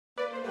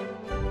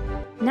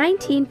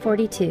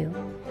1942.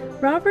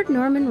 Robert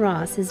Norman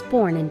Ross is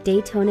born in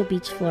Daytona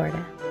Beach,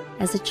 Florida.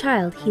 As a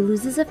child, he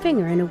loses a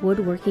finger in a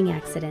woodworking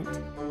accident.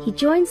 He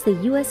joins the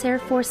U.S. Air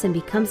Force and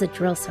becomes a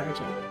drill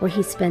sergeant, where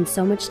he spends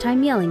so much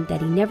time yelling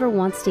that he never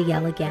wants to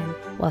yell again.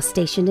 While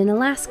stationed in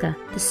Alaska,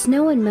 the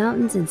snow and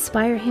mountains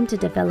inspire him to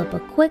develop a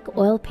quick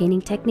oil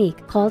painting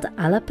technique called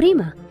a la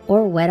prima,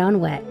 or wet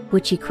on wet,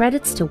 which he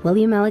credits to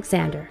William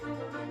Alexander.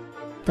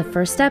 The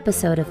first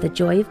episode of The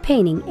Joy of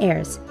Painting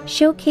airs,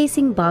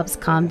 showcasing Bob's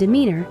calm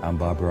demeanor, I'm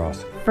Bob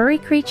Ross, furry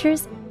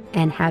creatures,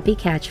 and happy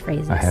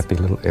catchphrases. a happy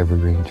little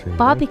evergreen tree.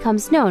 Bob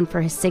becomes known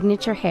for his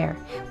signature hair,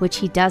 which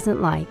he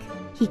doesn't like.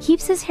 He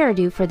keeps his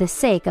hairdo for the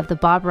sake of the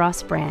Bob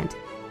Ross brand.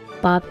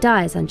 Bob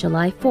dies on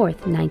July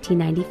 4th,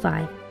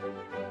 1995,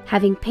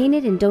 having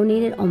painted and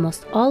donated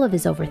almost all of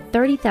his over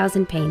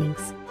 30,000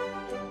 paintings.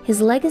 His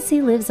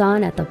legacy lives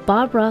on at the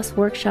Bob Ross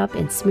Workshop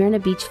in Smyrna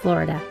Beach,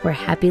 Florida, where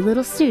happy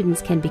little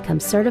students can become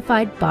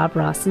certified Bob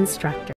Ross instructors.